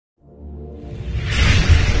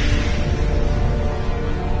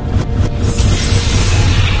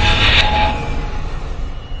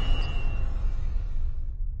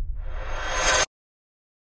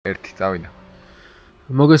წავიდა.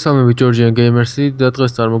 მოგესალმებით Georgian Gamers-ი და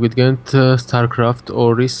დღეს წარმოგიდგენთ StarCraft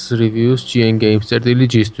 2-ის reviews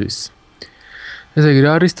GNGames.gis-თვის. ესე იგი,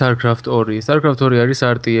 რა არის StarCraft 2? StarCraft 2 არის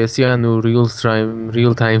RTS, ანუ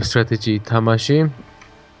real-time strategy თამაში,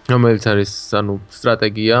 რომელიც არის,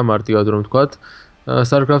 სტრატეგია, მარტივად რომ ვთქვათ.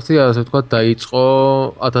 StarCraft-ი, ასე ვთქვათ, დაიწყო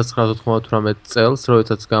 1998 წელს,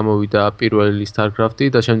 როდესაც გამოვიდა პირველი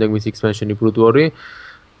StarCraft-ი და შემდეგ მისი expansion-ი Brood War-ი.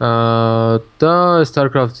 და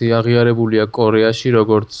StarCraft-ი აღიარებულია კორეაში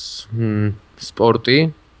როგორც სპორტი,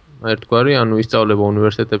 ერთგვარი, ანუ ისწავლება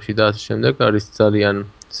უნივერსიტეტებში და ასე შემდეგ, არის ძალიან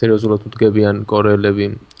სერიოზულად უდგებიან კორეელები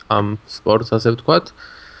ამ სპორტს, ასე ვთქვათ.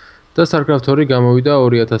 და StarCraft 2 გამოვიდა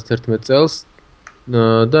 2011 წელს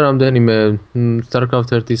და რამდენიმე StarCraft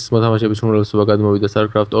 1-ის მოთამაშეების უმრავლესობა გადმოვიდა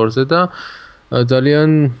StarCraft 2-ზე და ძალიან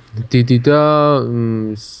დიდი და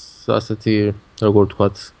ასეთი, როგორ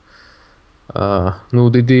ვთქვათ,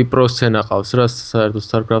 დიდი პროსცენა ყავს რა საერთოდ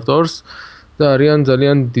StarCraft 2-ს და არიან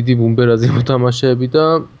ძალიან დიდი ბუმბერაზი მოთამაშეები და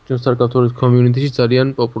StarCraft 2-ის community-ში ძალიან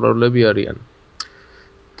პოპულარულები არიან.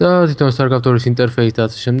 და თვითონ StarCraft 2-ის ინტერფეისი და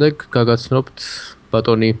ასე შემდეგ გაგაცნობთ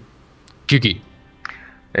ბატონი გიგი.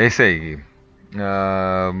 ესე იგი,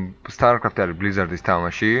 StarCraft არის Blizzard-ის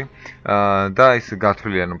თამაში და ის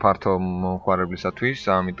გათვლილია ფართო მომხმარებლისათვის,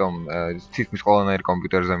 ამიტომ თითქმის ყველანაირ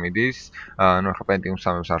კომპიუტერზე მიდის. ხა Pentium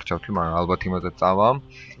 3-ს არჩევთ, მაგრამ ალბათ იმაზე წავა.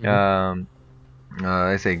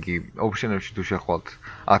 ესე იგი, ოპშენებში თუ შეხვალთ,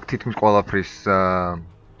 აქ თითქმის ყველაფრის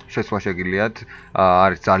შესვლა შეგიძლიათ,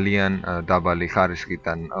 არის ძალიან დაბალი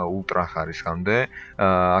ხარისხიდან ულტრა ხარისხამდე.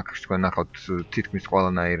 აქ თქვენ ნახავთ თითქმის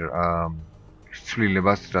ყველანაირ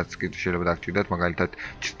ცვლილებას, რაც კიდე შეიძლება დაგჭირდეთ, მაგალითად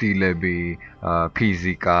ჭრილები,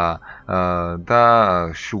 ფიზიკა და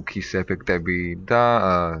შუქის ეფექტები და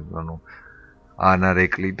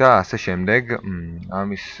ანარეკლი და ასე შემდეგ.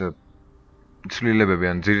 ამის ცვლილებები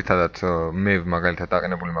ან ძირითადად მე მაგალითად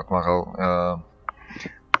აყენებული მაქვს მაღალ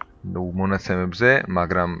მონაცემებზე,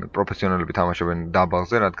 მაგრამ პროფესიონალები თამაშობენ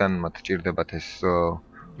დაბალზე, რადგან მათ ჭირდებათ ეს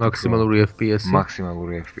მაქსიმალური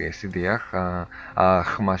FPS-ი, დიახ.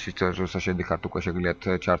 ხმაში როცა შედიხართ, უკვე შეგიძლიათ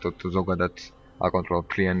ჩართოთ ზოგადად აკონტროლოთ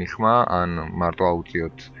ფლიანი ხმა, ან მარტო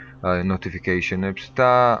აუწიოთ notification-ებს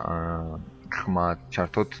და ხმა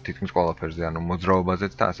ჩართოთ თითქმის ყველაფერზე, ანუ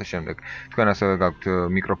მოძრაობაზეც და ასე შემდეგ. თქვენ ასევე გაქვთ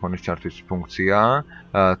მიკროფონის ჩართვის ფუნქცია,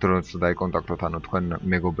 როცა დაიკონტაქტოთ ანუ თქვენ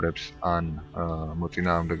მეგობრებს ან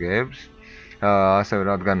მოწინააღმდეგეებს. ასევე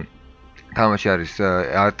რადგან თამაში არის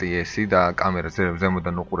RTS-ი და კამერა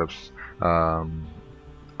ზემოდან უყურებს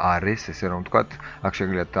არის, ესე რომ ვთქვათ, აქ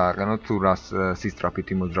შეგიძლიათ დააყენოთ თუ რას სისწრაფით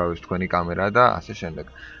იმოძრავებს თქვენი კამერა და ასე შემდეგ.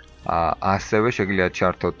 ასევე შეგიძლიათ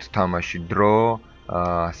ჩართოთ თამაში დრო,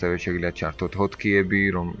 ასევე შეგიძლიათ ჩართოთ ჰოთკიები,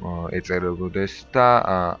 რომ ეწერებოდეს და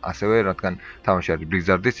ასევე რადგან თამაში არის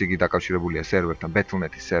Blizzard-ის, იგი დაკავშირებულია სერვერთან,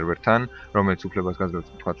 Battle.net-ის სერვერთან, რომელიც უფლებას გაძლევს,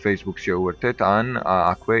 ვთქვათ, Facebook-ს შეუერთეთ, ან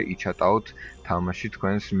აქვე იჩატაოთ თამაში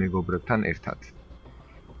თქვენს მეგობრებთან ერთად.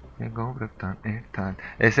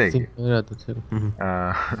 ესე იგი.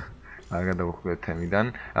 გადავხვდეთ თემიდან.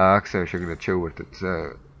 ასევე შეგიძლიათ შეუერთეთ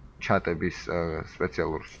ჩატების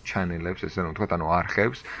სპეციალურ ჩანელებს, ესე რომ ვთქვათ, ანუ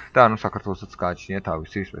არხებს და საქართველოსაც გააჩნია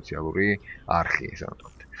თავისი სპეციალური არხი, ესე რომ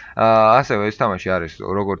ვთქვათ. ასევე ეს თამაში არის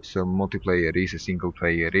როგორც multiplayer-ი, ისე single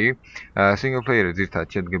player-ი. Single player-ი ძირითადად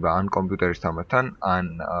შედგება ან კომპიუტერის თამაშთან, ან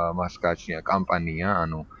მას გააჩნია კამპანია,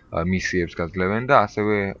 ანუ მისიებს გაძლევენ და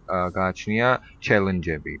ასევე გააჩნია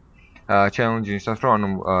challenge-ები. Challenge-ი ისე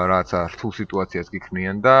რომ რაღაცა რთულ სიტუაციას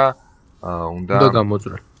გიქმნიან და უნდა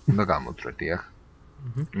გამოძრეთ, დიახ.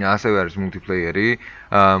 ასევე არის multiplayer-ი.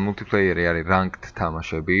 Multiplayer-ი არის ranked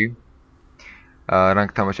თამაშები.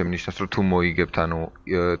 Ranked თამაშები ნიშნავს, რომ თუ მოიგებთ, ანუ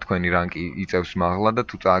თქვენი რანკი იწევს მაღლა და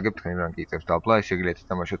თუ წააგებთ, თქვენი რანკი იწევს დაბლა. ეს შეგიძლიათ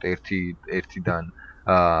ითამაშოთ 1-დან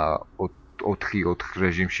 4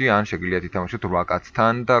 რეჟიმში, ან შეგიძლიათ ითამაშოთ 8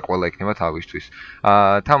 კაცთან და ყველა იქნება თავისთვის.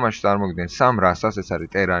 თამაში წარმოგიდგენს 3 რასას, ეს არის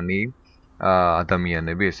ტერანი,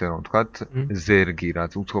 ადამიანები, ესე რომ ვთქვათ, ზერგი,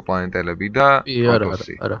 რაც უცხოპლანეტელები და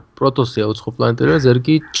პროტოსი. არა, პროტოსია უცხოპლანეტელი და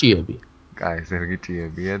ზერგი ჭიები. კაი, ზერგი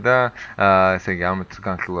ჭიებია და ესე იგი ამით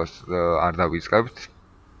განხილვას არ დავიწყებთ.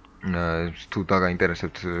 თუ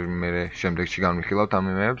დაგაინტერესებთ, მე შემდეგში განვიხილავთ ამ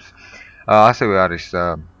იმეებს. ასევე არის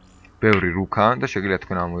ბევრი რუქა და შეგიძლიათ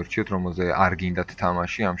თქვენ ამოირჩიოთ, რომელზე არ გინდათ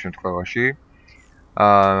თამაში ამ შემთხვევაში.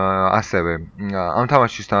 ასევე ამ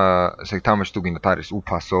თამაშის ესე იგი თამაში თუ გინდათ არის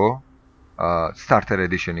უფასო, Starter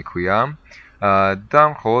Edition-ი ქვია. და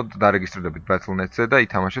მხოლოდ დარეგისტრირდებით Battle.net-ზე და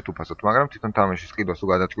ითამაშეთ უფასოდ, მაგრამ თვითონ თამაშის ყიდვას თუ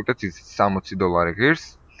გადაწყვეტეთ, $60 ღირს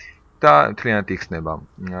და მთლიანად იხსნება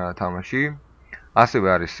თამაში. ასევე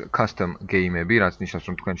არის custom game-ები, რაც ნიშნავს,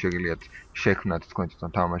 რომ თქვენ შეგიძლიათ შექმნათ თქვენ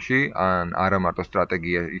თვითონ თამაში, ან არა მარტო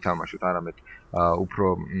სტრატეგია ითამაშოთ, არამედ უფრო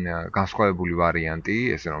განსხვავებული ვარიანტი,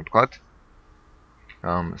 ესე რომ ვთქვათ,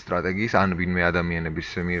 სტრატეგიის ან ვინმე ადამიანების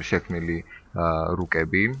მიერ შექმნილი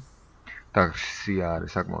რუკები. და სია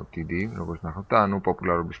არის საკმაოდ დიდი, როგორც ნახავთ და ანუ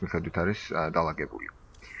პოპულარობის მიხედვით არის დალაგებული.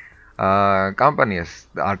 კამპანიას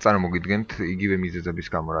არ წარმოგიდგენთ იგივე მიზეზების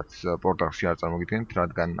გამო, რაც პორტალში არ წარმოგიდგენთ,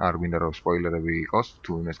 რადგან არ გვინდა რომ სპოილერები იყოს,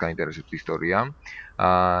 თუ იმას გაინტერესებს ისტორია.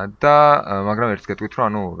 და მაგრამ ერთს გეტყვით, რომ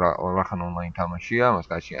ანუ რახან ონლაინ თამაშია, მას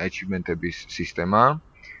გააჩნია achievement-ების სისტემა,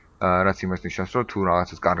 რაც იმას ნიშნავს, რომ თუ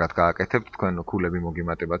რაღაცას კარგად გააკეთებთ, თქვენ ქულები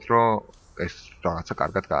მოგიმატებათ, რომ ეს რაღაცა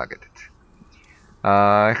კარგად გააკეთეთ.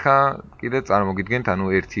 ეხლა კიდე წარმოგიდგენთ, ანუ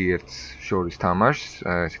ერთი-ერთს შორის თამაშს,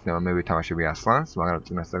 ეს იქნება მე ვითამაშები ასლანს, მაგრამ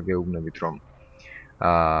წინასწარ გეუბნებით, რომ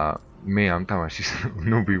მე ამ თამაშის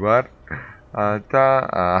ნუბი ვარ და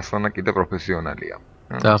ასლანა კიდე პროფესიონალია.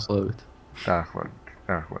 დაახლოებით.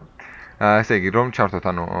 ესე იგი, რომ ჩართოთ,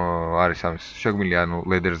 ანუ არის ამის შეგვიძლია ანუ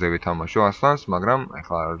ლედერზე ვითამაშო ასლანს, მაგრამ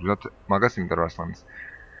ეხლა ვუძლებთ მაგას, იმიტომ რომ ასლანის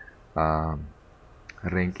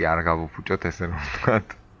რენკი არ გავუფუჭოთ, ესე რომ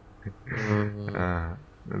ვთქვათ.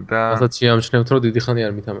 და ასაც შეამჩნევთ, რომ დიდი ხანი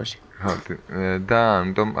არ მითამაში. ხო, და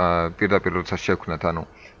ამიტომ პირდაპირ როცა შევქმნათ, ანუ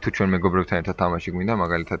თუ ჩვენ მეგობრებთან ერთად თამაში გვინდა,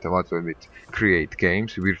 მაგალითად ვაწვევით create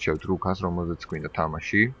games, ვირჩევთ რუკას, რომელზეც გვინდა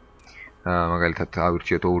თამაში. მაგალითად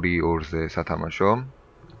ავირჩიოთ 2-2-ზე სათამაშო.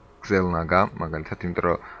 გზელნაგა, მაგალითად, იმიტომ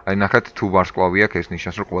რომ აი ნახეთ თუ ვარსკვლავი აქვს, ეს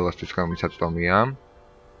ნიშნავს, რომ ყველასთვის გამისაწვდომია.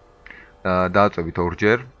 დააწვევით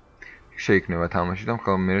ორჯერ, შეიქმნება თამაში და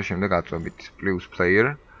მხოლოდ მე შემდეგ აწვევით plus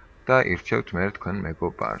player და ირჩევთ მე თქვენ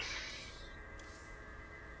მეგობარს.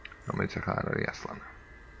 რომელიც ახლა არ არის ასლანა.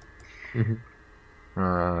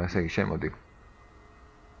 ესე იგი შემოდი.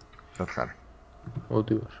 სათხარი.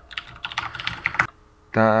 მოდი ვარ.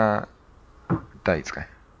 და დაიწყე.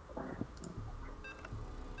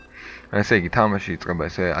 ესე იგი თამაში იწყება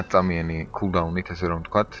ესე 10 წამიანი cooldown-ით, ესე რომ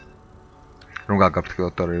ვთქვათ. რომ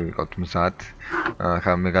გაგაფრთხილოთ და ვიყავთ მზად.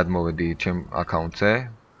 ახლა მე გადმოვედი ჩემ აკაუნტზე.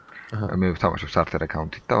 მე ვთამაშობ starter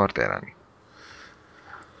account-ით და ვარ ტერანი.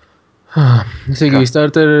 ესე იგი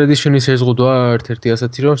starter edition-ის შეზღუდვა ერთ-ერთი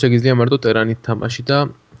ასეთი რომ შეგიძლია მარტო ტერანით თამაში და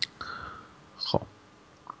ხო.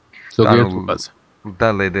 ზოგიერთ უკაზე. და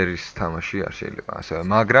ლედერის თამაში არ შეიძლება ასე,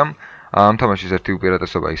 მაგრამ ამ თამაშის ერთი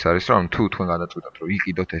უპირატესობა ის არის, რომ თუ თქვენ გადაწყვეტთ, რომ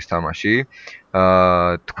იყიდოთ ეს თამაში,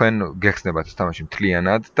 თქვენ გეხსნებათ ეს თამაში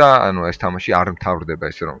მთლიანად და ანუ ეს თამაში არ მთავრდება,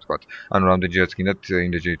 ესე რომ ვთქვათ. ანუ რამდენჯერაც გინდათ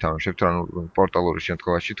იმდენჯერ ითამაშებთ, ანუ პორტალური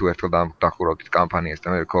შემთხვევაში თუ ერთხელ დახურავდით კამპანიას და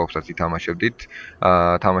მე კოოპსაც ითამაშებდით,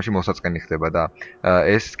 თამაში მოსაწყენი ხდება და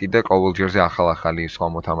ეს კიდე ყოველჯერზე ახალ-ახალი სხვა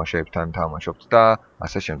მოთამაშეებთან თამაშობთ და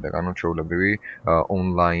ასე შემდეგ, ანუ ჩვეულებრივი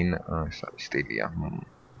ონლაინ სტილია.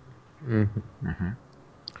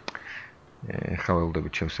 ეხლა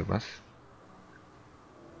ველოდებით შევსებას.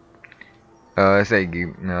 ესე იგი,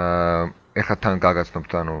 ეხლა თან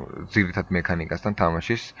გაგაცნობთ, ანუ ძირითად მექანიკასთან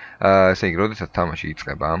თამაშის. ესე იგი, როდესაც თამაში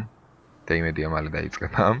იწყება და იმედია მალე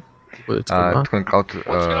დაიწყება. თქვენ ყავთ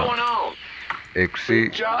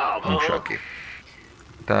 6 მუშაკი.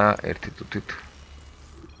 და ერთი წუთით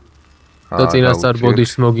და წინასწარ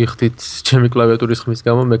ბოდიშს მოგიხდით ჩემი კლავიატურის ხმის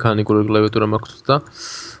გამო, მექანიკური კლავიატურა მაქვს და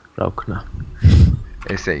რა ვქნა.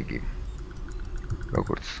 ესე იგი,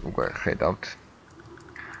 როგორც უკვე ხედავთ,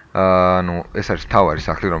 ანუ ეს არის მთავარი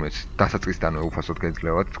სახლი, რომელიც დასაწყისიდანვე უფასოდ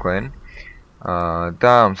გეძლევათ თქვენ.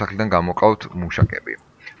 და ამ სახლიდან გამოყავთ მუშაკები.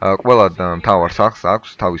 ყველა მთავარ სახლს აქვს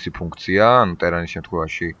თავისი ფუნქცია, ანუ ტერანის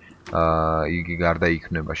შემთხვევაში იგი გარდა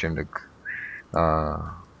იქნება შემდეგ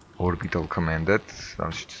orbital commanded,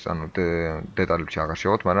 ანუ დეტალებში აღარ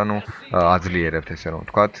შევოთ, მაგრამ ანუ აძლიერებთ ესე რომ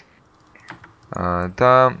ვთქვათ.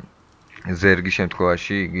 და ზერგის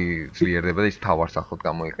შემთხვევაში იგი ძლიერდება და ის მთავარ სახლად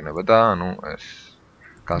გამოიყენება და ანუ ეს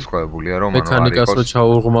განსხვავებულია რომ ანუ მექანიკას რო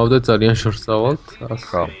ჩაურღმავდე ძალიან შორს დავალთ.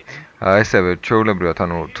 ხო. ესევე ჩვეულებრივად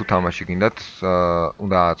ანუ თუ თამაში გინდათ,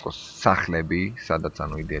 უნდა აწყოს სახლები, სადაც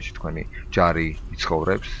ანუ იდეაში თქვენი ჯარი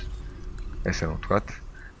იცხოვრებს, ესე რომ ვთქვათ.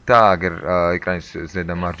 და აგერ ეკრანის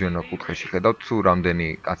ზედა მარჯვენა კუთხეში ხედავთ, თუ რამდენი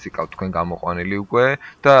კაცი ყავთ თქვენ გამოყვანილი უკვე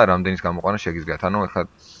და რამდენის გამოყვანა შეგიძლიათ. ანუ ეხლა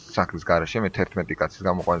სახლის garaშე მე 11 კაცის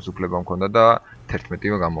გამოყვანის უფლება მქონდა და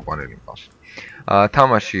 11-ივე გამოყვანილი მყავს.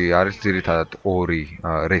 თამაში არის ძირითადად ორი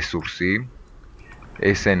რესურსი.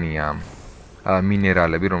 ესენია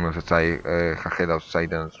მინერალები, რომელსაც აი ხა ხედავთ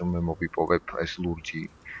საიდანაც რომ მე მოვიპოვებ ეს ლურჯი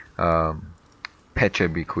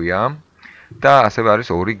პეჩები ქვია და ასევე არის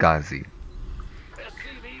ორი გაზი.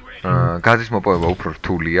 გაზის მოპოვება უფრო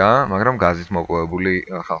რთულია, მაგრამ გაზის მოპოვებული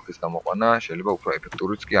ხალხის გამოყვანა შეიძლება უფრო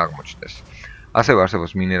ეფექტურიც კი აღმოჩნდეს. ასევე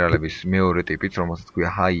არსებობს მინერალების მეორე ტიპიც, რომელსაც ქვია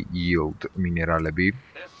high yield მინერალები.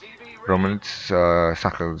 რომელიც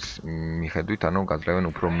სახელის მიხედვით, ანუ გაძლევენ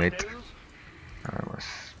უფრო მეტ ამას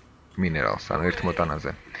მინერალს, ანუ ერთ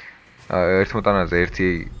მოტანაზე. ერთ მოტანაზე ერთი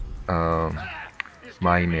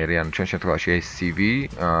მაინერი, ანუ ჩვენ შემთხვევაში SCV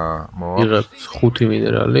იღებს 5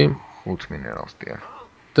 მინერალი 5 მინერალს დია.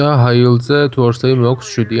 და ჰაილზე თუ ორსები მოაქვს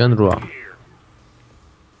 7 ან 8.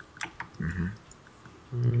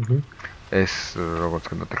 ეს როგორც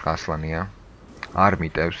გქონდათ ხასლანია. არ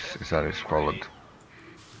მიტევს, ეს არის მხოლოდ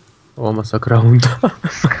ამასაც რა უნდა?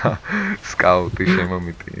 სკაუტი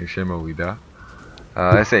შემოვიდა.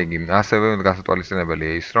 ესე იგი, ასევე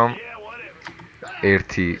გასათვალისწინებელია ის, რომ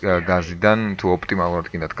ერთი გაზიდან თუ ოპტიმალურად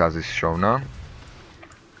გინდათ გაზის შოვნა,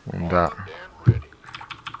 უნდა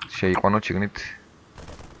შეიყვანოთ შიგნით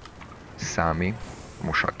 3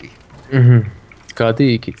 მუშაკი. გადი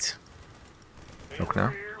იქიც. ოქნა?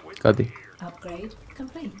 გადი. Upgrade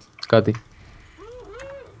complete. გადი.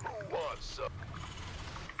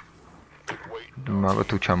 მაგრამ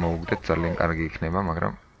თუ ჩამოუგდეთ ძალიან კარგი იქნება,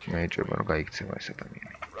 მაგრამ მე ეჭვება რომ გაიქცევა ეს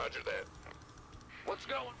ადამიანი.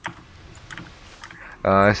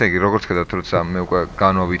 ესე იგი, როგორც ხედავთ, როცა მე უკვე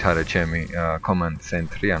განვავითარე ჩემი command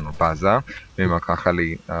center-ი, ანუ ბაზა, მე მაქვს ახალი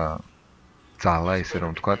ძალა, ესე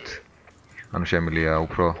რომ ვთქვათ. ანუ შემიძლია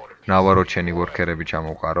უფრო ნავაროჩენი worker-ები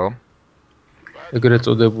ჩამოვყარო. ეგრეთ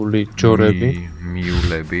წოდებული ჯორები,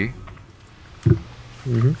 მიულები.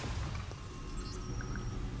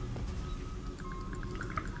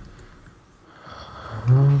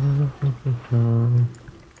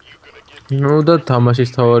 ნუ და თამაშის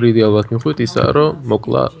თავარი იდეა ალბათ მიხვით ისაა, რომ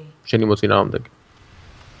მოკლა შენი მოწინააღმდეგე.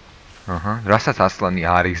 აჰა, რასაც ასლანი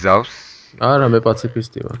არ იგზავს. არა, მე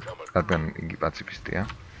პაციფისტი ვარ. რადგან იგი პაციფისტია.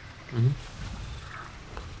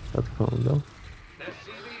 რა თქმა უნდა.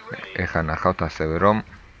 ეხლა ნახავთ ასევე რომ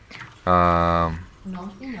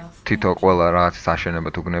თითო ყველა რაღაც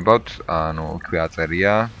საშენებად უგნებავთ, ანუ თქვი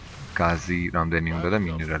აწერია გაზი რამდენი უნდა და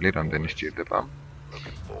მინერალი რამდენი სჭირდება.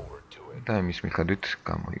 და იმის მიხედვით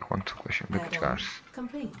გამოიყვანთ უკვე შემდეგ ჭარს.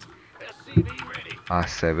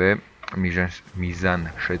 ასევე მიზან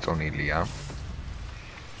შეწონილია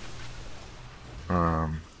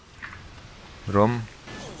რომ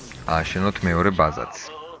ააშენოთ მეორე ბაზაც.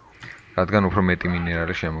 რადგან უფრო მეტი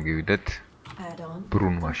მინერალი შემოგივიდეთ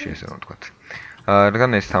ბრუნვაში, ესე რომ ვთქვათ.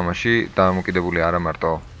 რადგან ეს თამაში დამოკიდებული არა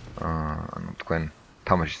მარტო ანუ თქვენ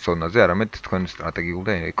თამაშის ზონაზე, არამედ თქვენ სტრატეგიულ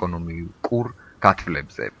და ეკონომიკურ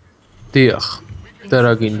გათვლებზე. დიახ. და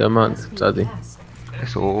რა გინდა მანდ, წადი.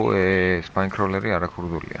 ეს სპაინკროლერი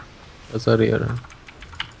არაქურდულია. აზარი არა.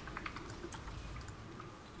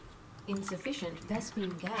 Insufficient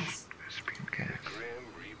Vespine gas.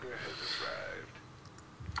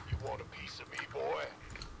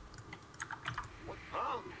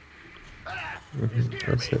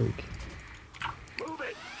 ასე იგი.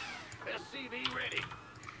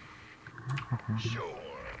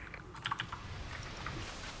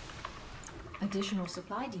 Additional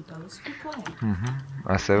supply depots required.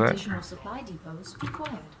 ასევე Additional supply depots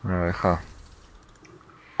required. ეხა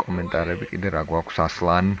კომენტარები კიდე რა გვაქვს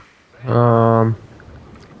ასლან?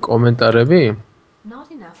 კომენტარები? Not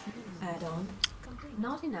enough add-on.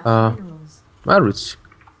 Not enough minerals. არ ვიცი.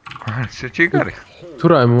 ასე ჩიგარი. თუ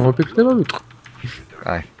რა მომიფიქრდება ვიტყვი.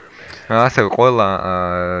 აი. ასევე ყველა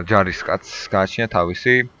ჯარის კაცს გააჩნია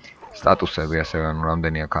თავისი სტატუსები, ასევე ანუ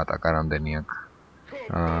რამდენი აქვს ატაკა, რამდენი აქვს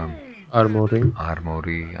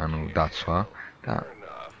არმორი, ანუ დაცვა და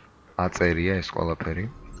აწერია ეს ყველაფერი.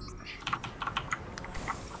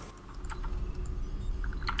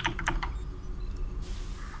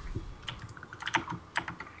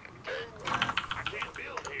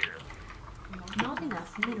 Not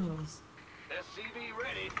enough minerals. SCV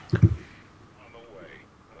ready. On the way.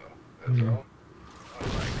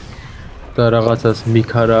 და რაღაცას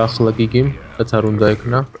მიქარა ახლა გიგიმ, რაც არ უნდა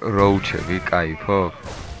ეკნა. როუჩები, кайფო.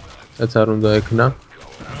 რაც არ უნდა ეკნა.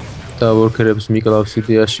 და ვორკერებს მიკლავს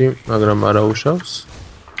იდეაში, მაგრამ არა უშავს.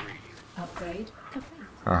 Upgrade complete.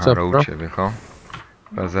 აჰა, როუჩები, ხო?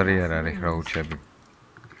 ბაზარი არ არის როუჩები.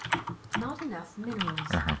 Not enough minerals.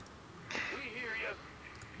 აჰა.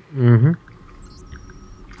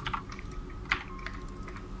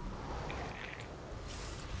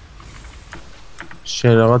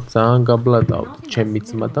 შენ რაღაც ძალიან გაბლატავდი, ჩემი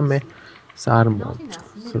ძმა და მე არ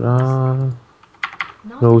მომწონს რა.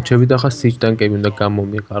 როუჩები და ხა სიჭდანკები უნდა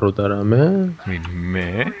გამომიყარო და რამე. მე?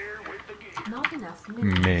 Not enough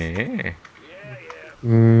minerals. მე?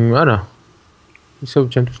 არა. ისევ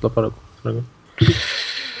ჩემთვის ლაპარაკობთ, რა.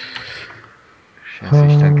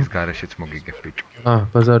 სიჭდანკის გარეშეც მოგიგებ ბიჭო.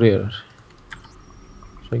 ბაზარი არ არის.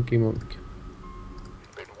 შენ კი მომიგე.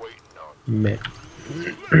 მე.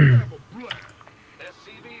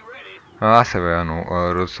 ასევე ანუ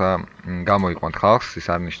როცა გამოიყვანთ ხალხს, ის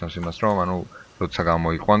არ ნიშნავს იმას, რომ ანუ როცა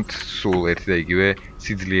გამოიყვანთ, სულ ერთი და იგივე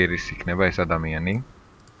სიძლიერის იქნება ეს ადამიანი.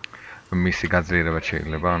 მისი გაძლიერება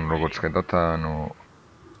შეიძლება, ანუ როგორც ხედავთ, ანუ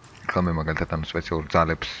ხა მე მაგალითად ანუ სპეციალურ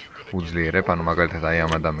ძალებს უძლიერებ, ანუ მაგალითად აი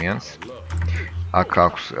ამ ადამიანს. აქ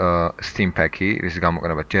აქვს Steam Pack-ი, რის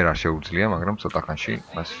გამოყენება ჯერ არ შეუძლია, მაგრამ ცოტა ხანში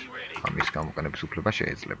მას ამის გამოყენების უფლება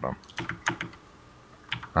შეეძლება.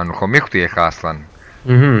 ანუ ხომ მიხვდი ახლა ასლან?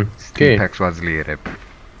 Steam Pack-ს ვაძლიერებ.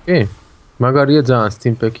 კი. მაგარია ძალიან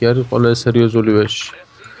Steam Pack-ი არის ყველა სერიოზული ვეში.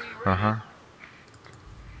 აჰა.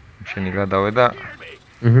 შენი გადავე და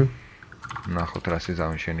ნახოთ რა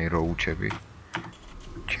სიზავენ შენი რო უჩები.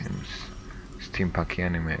 ჩემს Steam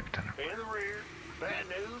Pack-იანი მეებთან.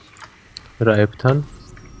 რაებთან?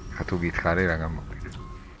 ხა თუ გითხარი რა გამოგვიდა.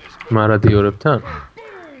 მარადიორებთან?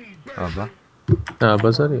 აბა.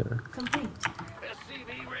 ბაზარი არა.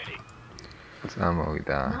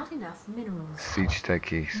 წამოვიდა. Not enough minerals. Siege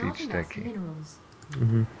Tech-ი. Minerals.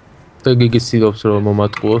 და გიგის ცდილობს რომ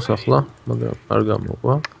მომატყუოს ახლა, მაგრამ არ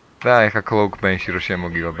გამოყვა. და ეხა Cloak Bench-ი რო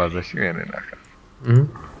შემოგივა ბაზაში ვერე ნახა.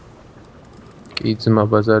 კი ძმა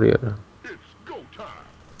ბაზარი არა.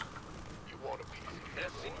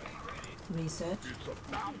 Research.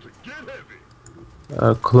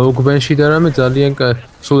 Cloak Bench-ი და რამე ძალიან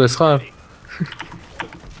სულ ეს ხარ?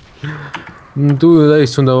 თუ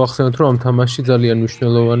ის უნდა ვახსენოთ რომ ამ თამაშში ძალიან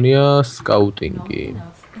მნიშვნელოვანია სკაუტინგი.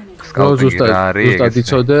 ზუსტად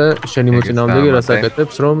იცოდე შენი მოწინააღმდეგე რას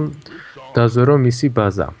აკეთებს რომ დაზვერო მისი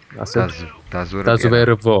ბაზა. ასე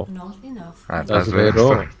დაზვერვო.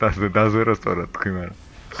 დაზვერო სწორად თქვი მაგრამ.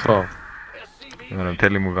 ხო. მაგრამ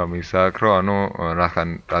მთელი მუღამი ისაა რომ ანუ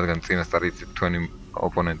რადგან წინასწარ იცით თქვენი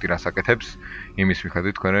ოპონენტი რას აკეთებს, იმის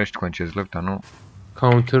მიხედვით თქვენ შეძლებთ ანუ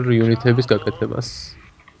counter unit-ების გაკეთებას.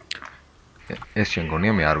 ეს შენ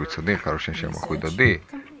გონია მე არ ვიცოდი ხარ რომ შენ შემოხვიდოდი?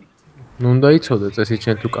 ნუ უნდა იცოდე წესი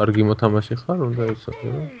შენ თუ კარგი მოთამაშე ხარ, უნდა იცოდე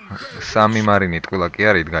რა. სამი მარინით ყველა კი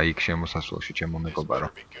არის დგა იქ შემოსასვლელში ჩემო მეგობარო.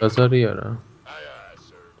 ბაზარი არა.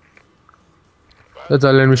 და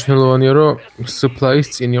ძალიან მნიშვნელოვანია რომ supply-ის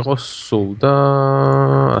წინ იყოს სულ და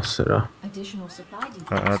ასე რა. Additional supply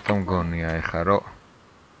details. რატომ გონია ეხა რომ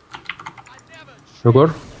როგორ?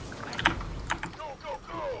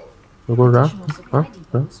 როგორ რა? Additional supply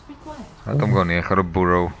details required. რატომ გონია ეხა რომ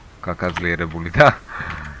burrow გაკაზლიერებული და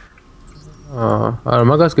არა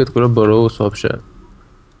მაგას გეტყვი რომ burrow-ს вообще.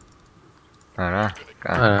 არა?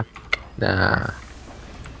 არა.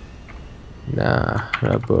 და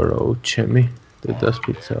რა burrow ჩემი დედას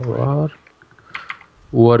პიცა ვარ.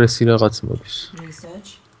 უარესი რაღაც მოდის. Research.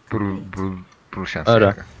 ბრუშანს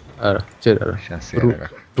არა, ჯერ არა. შანსი არა.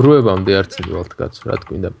 ბრუებამდე არც ელვალთ კაცო, რა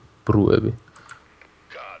თქმა უნდა, ბრუები.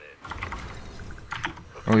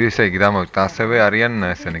 ну ესე იგი დამოვიდა ასევე არიან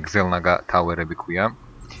ესენი გზელნაგა ტავერები ქვია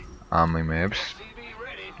ამ იმებს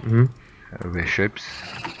ვეშებს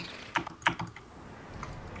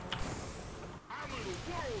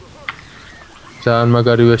ძალიან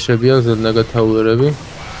მაგარი ვეშებია გზელნაგა ტავერები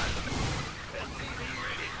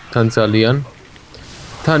თან ძალიან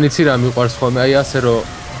თან იცი რა მიყვარს ხოლმე აი ასე რომ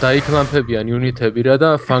დაიკლამფებიან იუნიტები რა და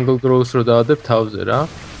fungal growth რო დაადებ თავზე რა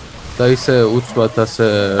და ისე უცბად ასე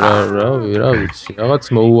რა ვიცი რაღაც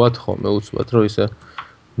მოუვათ ხოლმე უცბად რომ ისე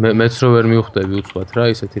მეც რო ვერ მივხვდები უცბად რა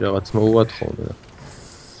ისეთი რაღაც მოუვათ ხოლმე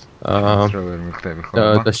მეც რო ვერ მივხვდები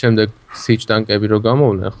ხოლმე და შემდეგ siege tank-ები რო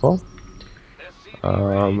გამოვლენ ხო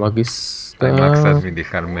მაგის და აი მაქსად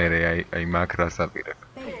მიდიხარ მე აი მაკრას აპირებ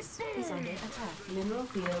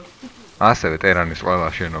ასევე ტერანის ყველა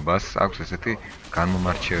შენობას აქვს ესეთი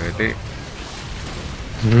განმომარჩეველი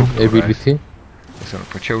ability ეს რა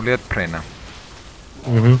შეუძლიათ ფრენა.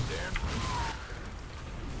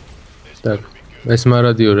 так, ეს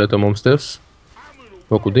მარადიო რატომ მომსდევს?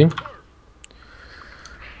 მოკვდი.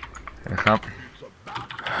 ახლა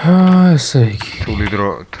ესე იგი.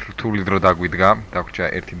 თული დრო დაგვიდგა, დაგვრჩა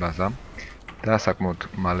ერთი ბაზა და საკმაოდ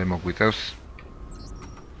მალე მოგვიწევს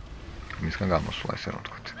მისგან გამოსვლა ესე რომ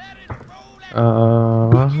ვთქვათ.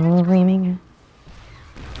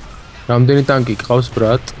 რამდენი ტანკი გყავს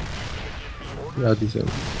ბრატ? რადიზენ.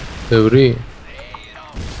 ბევრი?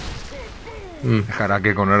 ხა რა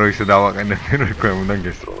გეგონა რომ ისე დავაყენებდი რომ თქვენ უნდა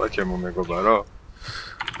გესწროლა ჩემო მეგობარო?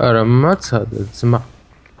 არა, მაცადე ძმა.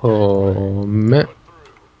 მე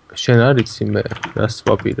შენ არიცი მე რას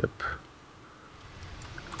ვაპირებ.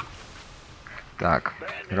 так,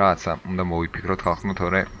 რაცა უნდა მოვიფიქროთ ხალხმა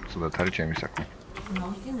თორე ცუდად არის ჩემი საქმე.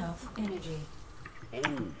 Not enough energy.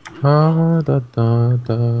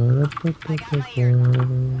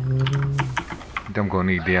 და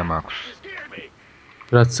მგონი იდეა მაქვს.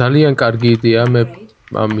 რა ძალიან კარგი იდეა მე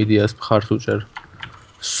ამ იდეას მხარს უჭერ.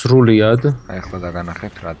 სრულიად. აი ახლა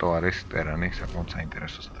დაგანახებთ რატო არის ტერანი საკმაოდ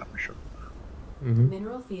საინტერესო სათამაშო.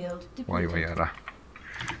 Mineral field ვაი depleted. არა.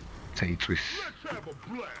 წაიწვის.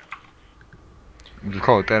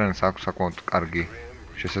 ხო, ტერანს აქვს საკმაოდ კარგი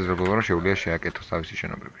შესაძლებლობა, რომ შეუძლია შეაკეთოს თავისი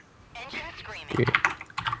შენობები. კი.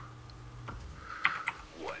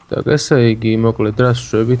 და ესე იგი, მოკლედ რას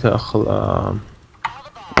შვებით ახლა?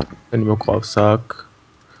 ესენი მოყავს აქ.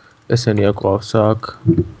 ესენი აყავს აქ.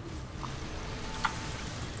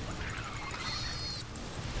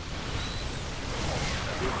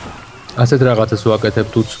 ასეთ რაღაცას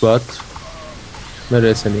ვაკეთებთ უცბად. მე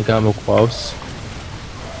ესენი გამოყავს.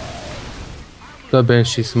 და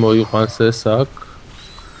ბენშის მოიყვანს ეს აქ.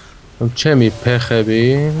 ჩემი ფეხები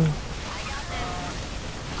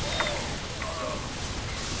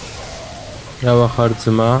გავახარ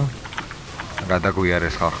ძმა.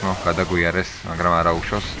 გადაგვიარეს ხალხო, გადაგვიარეს, მაგრამ არა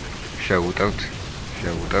უშოს. შეუტევთ.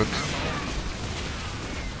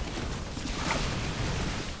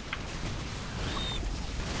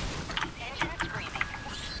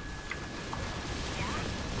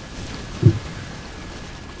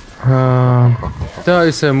 და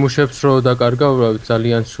ისე მუშებს რო დაკარგა,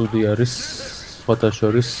 ძალიან ცუდი არის სხვათა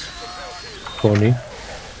შორის ფონი.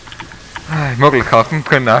 აი, მოკლედ ხალხო,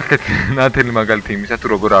 თქვენ ნახეთ ნათელი მაგალითი იმისა, თუ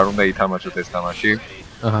როგორ არ უნდა ითამაშოთ ეს თამაში.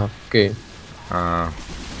 აჰა, კი.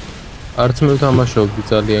 არც მე ვთამაშობდი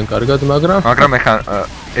ძალიან კარგად, მაგრამ ეხლა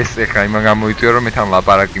ეს ეხლა იმან გამოიწვია, რომ მე თან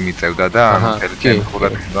ლაპარაკი მიწევდა და ანუ მთელი ჩემი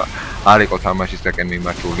ყურადღება არ იყო თამაშისაკენ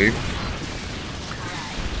მიმართული.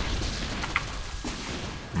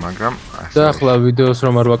 მაგრამ და ახლა ვიდეოს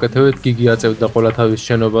რომ არ ვაკეთებთ, გიგი აწევდა ყველა თავის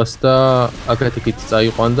შენობას და აკეთიკით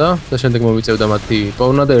წაიყვანდა და შემდეგ მომიწევდა მათი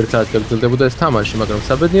პოვნა და 1 საათი გაგრძელდებოდა ეს თამაში, მაგრამ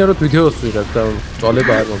საბედნიეროდ ვიდეოს ვიღებ და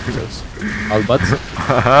წვალება არ მომწევს. ალბათ.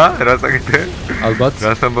 აჰა, რას აკეთე? ალბათ.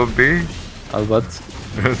 რას ამბობდი? ალბათ.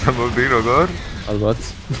 რას ამბობდი როგორ? ალბათ.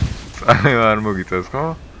 არ მოგიწევს ხო?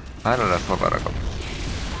 არა, რას ლაპარაკობ.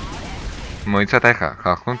 მოიცათ ახლა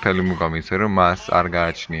ხალხო მთელი მუგამი ისე რომ მას არ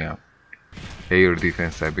გააჩნია air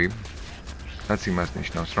defense-ები. რაც იმას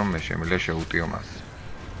ნიშნავს, რომ მე შემიძლია შევუტიო მას.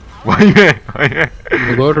 ვაიმე.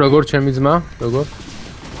 როგორ ჩემი ძმა?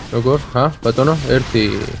 როგორ? ჰა, ბატონო? 1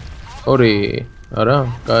 2 არა?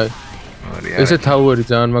 კაი. ესე თავერი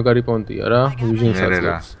ძალიან მაგარი პონტია რა, ვიჟინს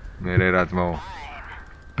აძლევს. მე რა ძმო.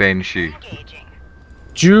 ბენში.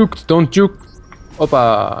 Juke, don't juke.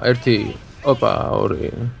 ოპა, 1 ოპა,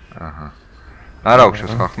 2. აჰა. არა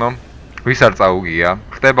უხშოს ხახნო. ვის არ წაუგია?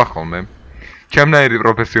 ხდება ხოლმე. ჩემნაირი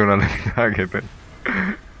პროფესიონალები აგებენ.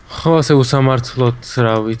 ხო, ასე უსამართლოდ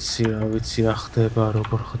რა ვიცი, რა ხდება,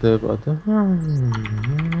 როგორ ხდება და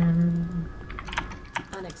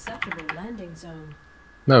Unacceptable landing zone.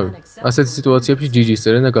 ნავი, ასეთ სიტუაციებში GG-ს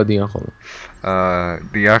წერენ და გადიან ხოლმე.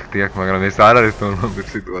 დიახ, მაგრამ ეს არ არის ნორმალური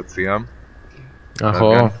სიტუაცია.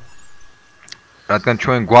 ახო. რადგან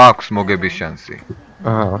ჩვენ გვაქვს მოგების შანსი.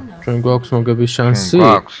 აჰა, ჩვენ გვაქვს მოგების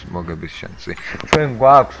შანსი. ჩვენ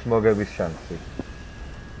გვაქვს მოგების შანსი.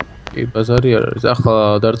 კი, ბაზარი არ არის.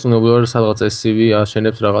 ახლა დარწმუნებული ვარ, სადღაც SCV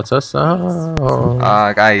აშენებს რაღაცას.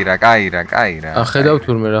 კაი რა. ხედავ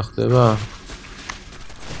თურმე რა ხდება?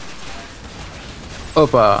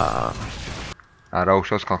 ოპა. არა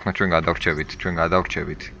უშავს ხალხმა ჩვენ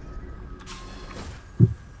გადავრჩებით.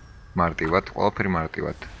 მარტივად, ყველაფერი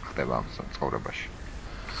მარტივად ხდება ამ ცხოვრებაში.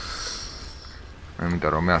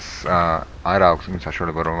 იმიტომ რომ მას არ აქვს იმის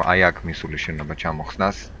საშუალება რომ აი აქ მისული შენობა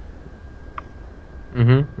ჩამოხსნას.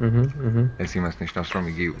 ეს იმას ნიშნავს რომ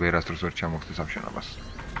იგი ვერასდროს ვერ ჩამოხსნეს ამ შენობას.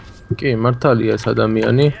 კი, მართალია ეს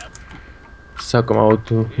ადამიანი საკმაოდ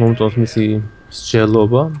მომწონს მისი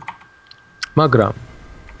მსჯელობა. მაგრამ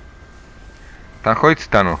თან ხო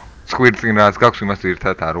იცით ანუ სკვირწინ რაც გაქვს იმას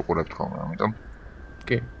ერთად არ უყურებთ ხოლმე, ამიტომ.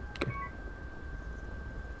 კი.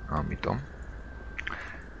 ამიტომ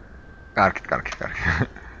კარგი.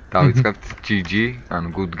 დავიწყებთ GG,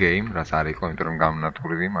 ანუ good game, რაც არ იყო, იმიტომ რომ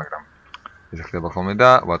გამონათურები, მაგრამ ეს ხდება ხოლმე და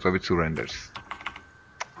ვაწვევით surrenders.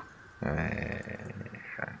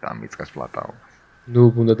 დამიწყეს პლატაო. ნუ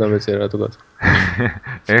უნდა დამეწერა რატოგაც.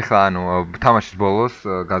 ეხლა ანუ თამაშის ბოლოს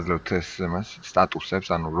გაძლევთ ეს იმას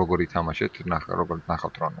სტატუსებს, ანუ როგორი თამაშეთ, როგორ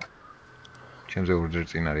ნახავთ რომ. ჩემზე ორჯერ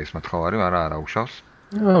წინ არის ეს მოთხოვარი, მაგრამ არა უშავს.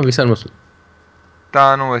 ვის არ მოსული. და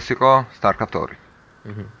ანუ ეს იყო StarCraft 2.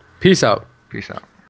 Peace out. Peace out.